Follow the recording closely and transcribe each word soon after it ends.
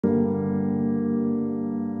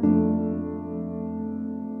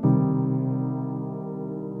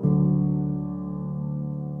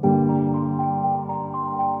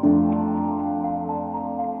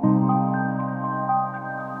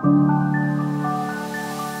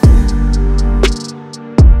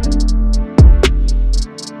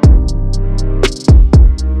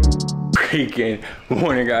freaking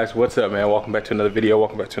morning, guys. What's up, man? Welcome back to another video.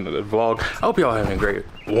 Welcome back to another vlog. I hope y'all having a great,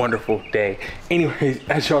 wonderful day. Anyways,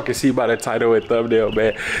 as y'all can see by the title and thumbnail,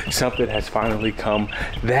 man, something has finally come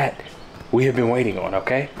that we have been waiting on,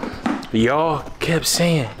 okay? Y'all kept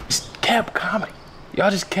saying, just kept commenting. Y'all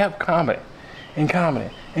just kept commenting and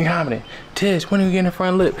commenting and commenting. Tez, when are you getting the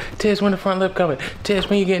front lip? Tez, when the front lip coming? Tez,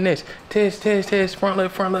 when you getting this? Tez, front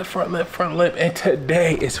lip, front lip, front lip, front lip. And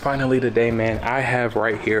today is finally the day, man. I have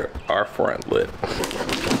right here our front lip.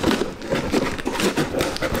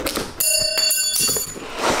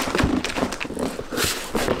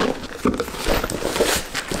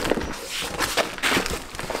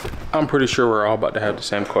 I'm pretty sure we're all about to have the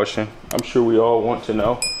same question. I'm sure we all want to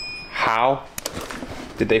know, how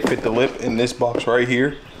did they fit the lip in this box right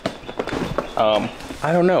here?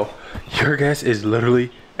 I don't know. Your guess is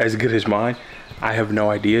literally as good as mine. I have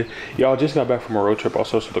no idea. Y'all just got back from a road trip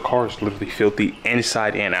also, so the car is literally filthy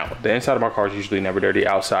inside and out. The inside of my car is usually never dirty.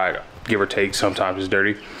 Outside, give or take, sometimes it's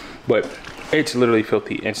dirty. But it's literally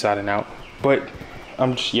filthy inside and out. But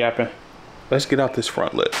I'm just yapping. Let's get out this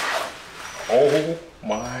front lip. Oh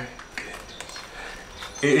my goodness.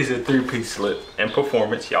 It is a 3-piece lip and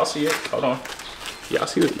performance. Y'all see it? Hold on. Y'all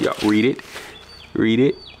see it? Y'all read it. Read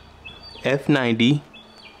it. F90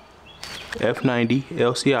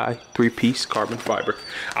 LCI 3-piece carbon fiber.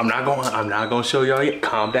 I'm not gonna show y'all yet.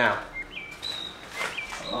 Calm down.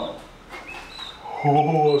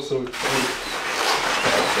 Oh, so excited.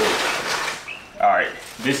 All right,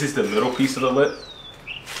 this is the middle piece of the lip.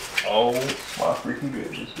 Oh my freaking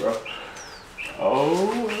goodness, bro.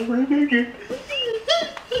 Oh my freaking goodness.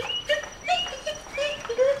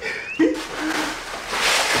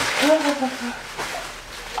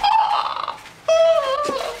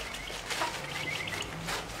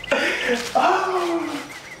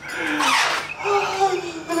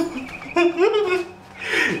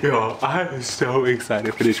 Yo, I am so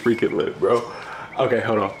excited for this freaking lip, bro. Okay,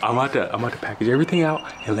 hold on. I'm about to package everything out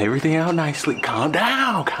and lay everything out nicely. Calm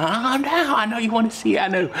down, calm down. I know you want to see it. I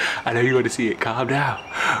know you want to see it. Calm down,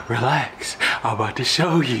 relax. I'm about to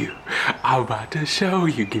show you. I'm about to show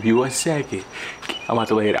you. Give you 1 second. I'm about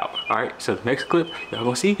to lay it out. All right. So the next clip y'all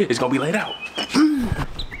gonna see, it's gonna be laid out.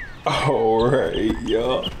 All right,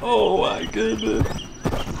 y'all. Oh my goodness.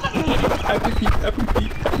 Happy feet, happy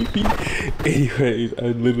feet, happy feet. Anyways, I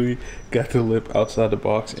literally got the lip outside the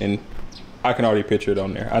box and I can already picture it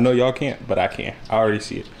on there. I know y'all can't, but I can. I already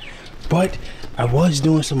see it. But I was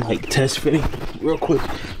doing some like test fitting real quick,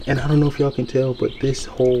 and I don't know if y'all can tell, but this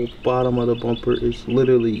whole bottom of the bumper is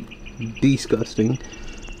literally disgusting.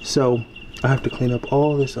 So I have to clean up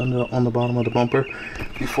all this on the bottom of the bumper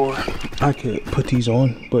before I could put these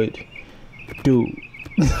on. But dude,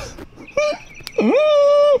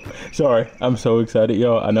 sorry, I'm so excited,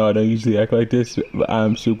 y'all. I know I don't usually act like this, but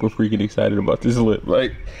I'm super freaking excited about this lip.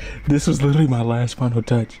 Like, this was literally my last final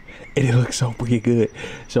touch, and it looks so freaking good.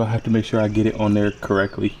 So I have to make sure I get it on there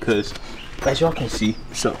correctly, because as y'all can see,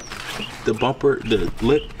 so the bumper, the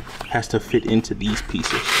lip has to fit into these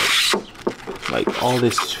pieces. Like, all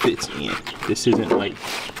this fits in. This isn't like,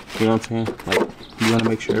 you know what I'm saying? Like, you want to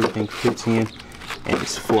make sure everything fits in and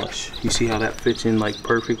it's flush. You see how that fits in like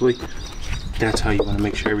perfectly? That's how you want to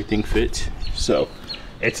make sure everything fits. So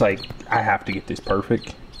it's like, I have to get this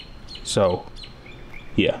perfect. So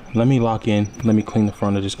yeah, let me lock in, let me clean the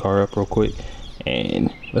front of this car up real quick,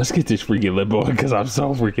 and let's get this freaking lip on, because I'm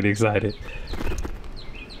so freaking excited.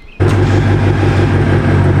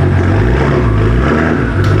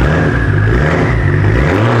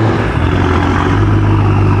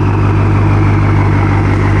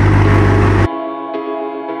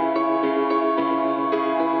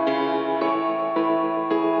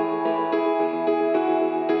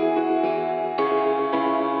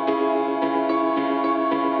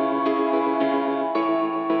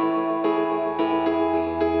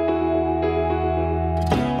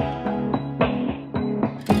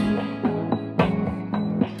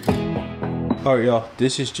 Alright, y'all,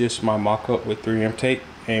 this is just my mock-up with 3M tape,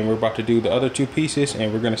 and we're about to do the other 2 pieces,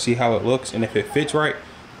 and we're gonna see how it looks, and if it fits right,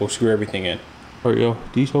 we'll screw everything in. Alright, y'all,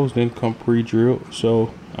 these holes didn't come pre-drilled,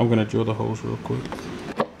 so I'm gonna drill the holes real quick.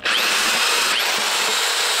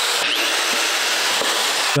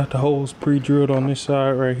 Got the holes pre-drilled on this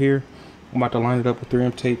side right here. I'm about to line it up with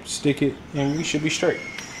 3M tape, stick it, and we should be straight.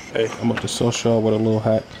 Hey, I'm about to sew y'all with a little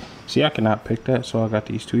hack. See, I cannot pick that, so I got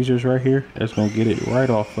these tweezers right here. That's gonna get it right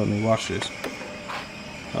off of me. Watch this.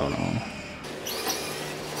 Hold on.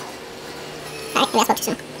 Alright, that's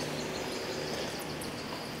what.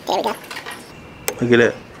 There we go. Look at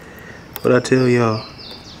that. What I tell y'all,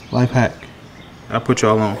 life hack. I put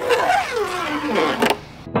y'all on.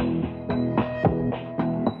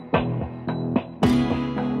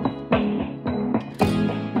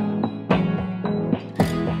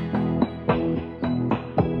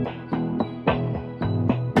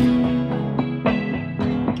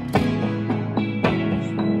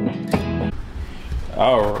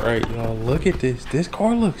 All right, y'all, look at this. This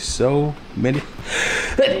car looks so many.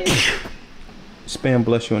 Spam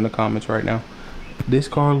bless you in the comments right now. This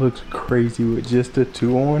car looks crazy with just the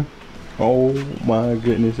 2 on. Oh my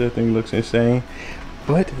goodness, that thing looks insane.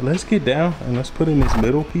 But let's get down and let's put in this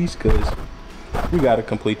middle piece because we got to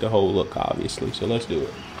complete the whole look, obviously. So let's do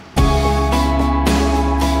it.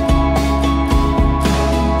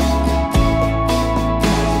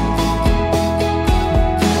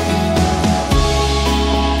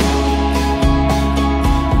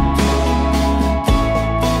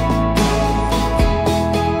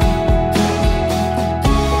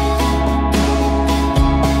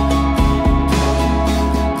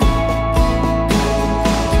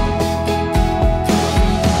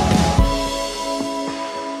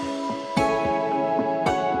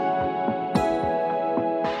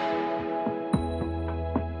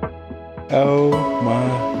 Oh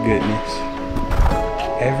my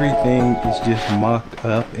goodness. Everything is just mocked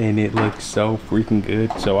up and it looks so freaking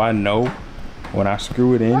good. So I know when I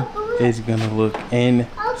screw it in, it's gonna look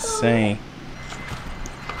insane.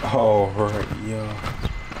 All right, y'all.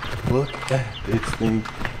 Look at this thing.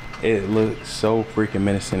 It looks so freaking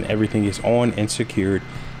menacing. Everything is on and secured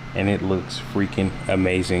and it looks freaking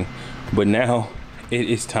amazing. But now it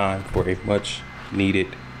is time for a much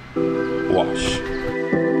needed wash.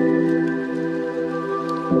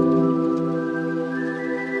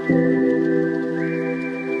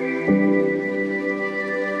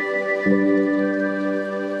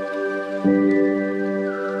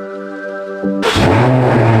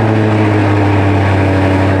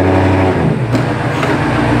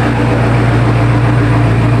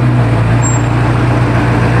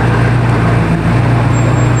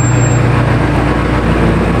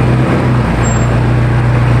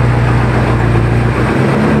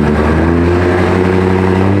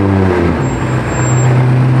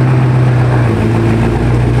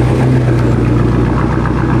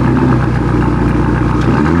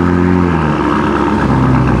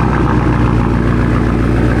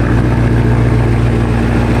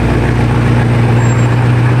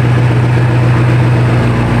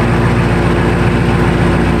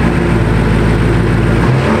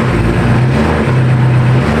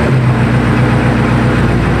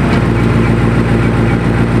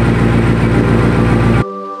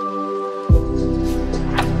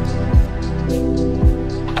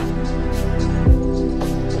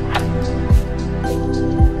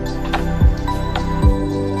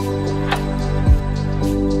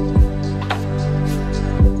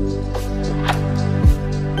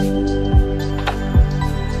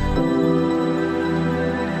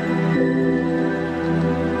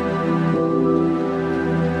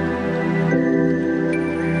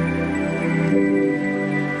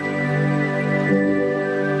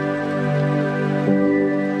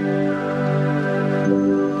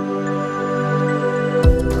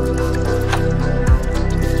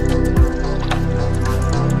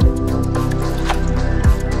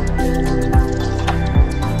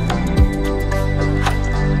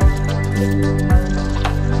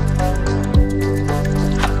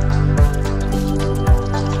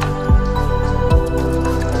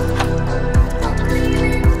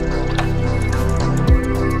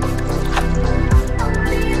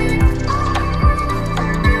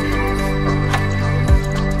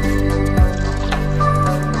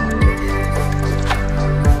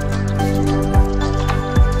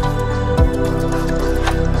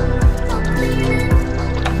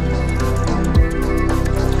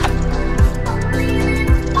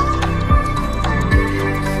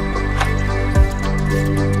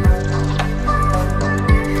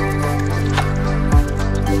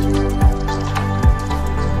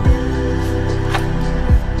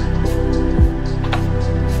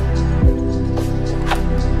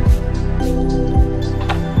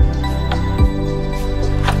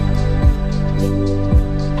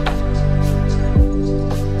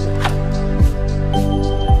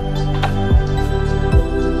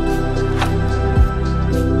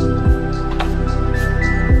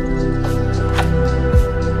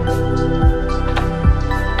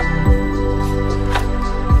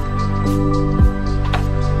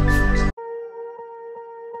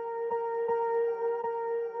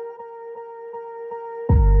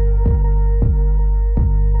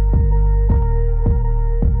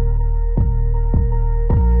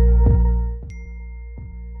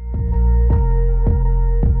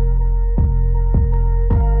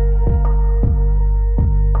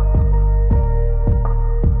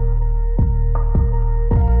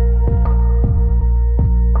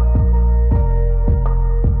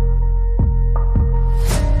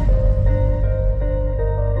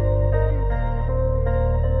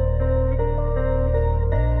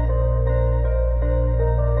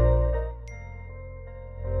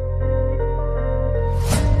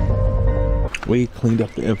 We cleaned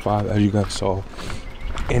up the M5 as you guys saw.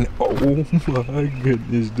 And oh my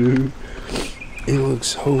goodness, dude. It looks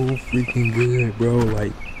so freaking good, bro.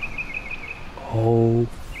 Like, holy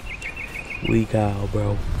cow,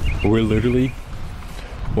 bro. We're literally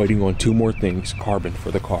waiting on 2 more things, carbon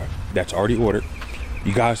for the car. That's already ordered.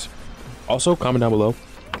 You guys also comment down below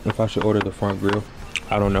if I should order the front grille.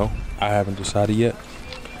 I don't know. I haven't decided yet,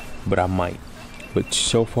 but I might. But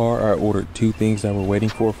so far, I ordered 2 things that we're waiting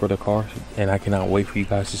for the car, and I cannot wait for you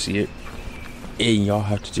guys to see it. And y'all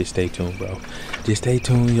have to just stay tuned, bro. Just stay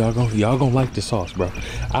tuned. Y'all gonna like the sauce, bro.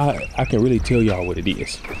 I can really tell y'all what it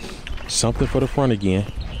is. Something for the front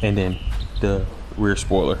again, and then the rear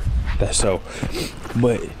spoiler. That's so.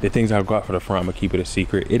 But the things I've got for the front, I'm gonna keep it a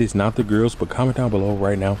secret. It is not the grills, but comment down below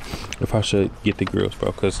right now if I should get the grills,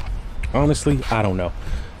 bro. Because honestly, I don't know.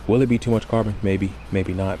 Will it be too much carbon? Maybe,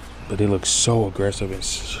 maybe not. But it looks so aggressive and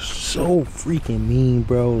so freaking mean,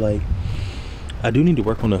 bro. Like, I do need to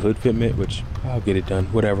work on the hood fitment, which I'll get it done,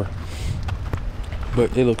 whatever.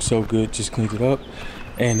 But it looks so good, just cleaned it up.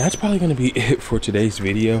 And that's probably gonna be it for today's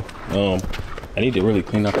video. I need to really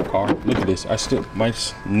clean up the car. Look at this, my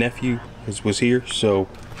nephew was here, so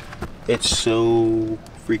it's so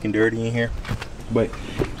freaking dirty in here. But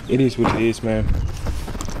it is what it is, man.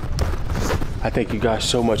 I thank you guys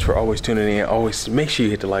so much for always tuning in. Always make sure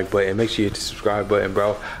you hit the like button, make sure you hit the subscribe button,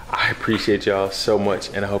 bro. I appreciate y'all so much,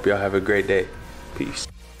 and I hope y'all have a great day. Peace.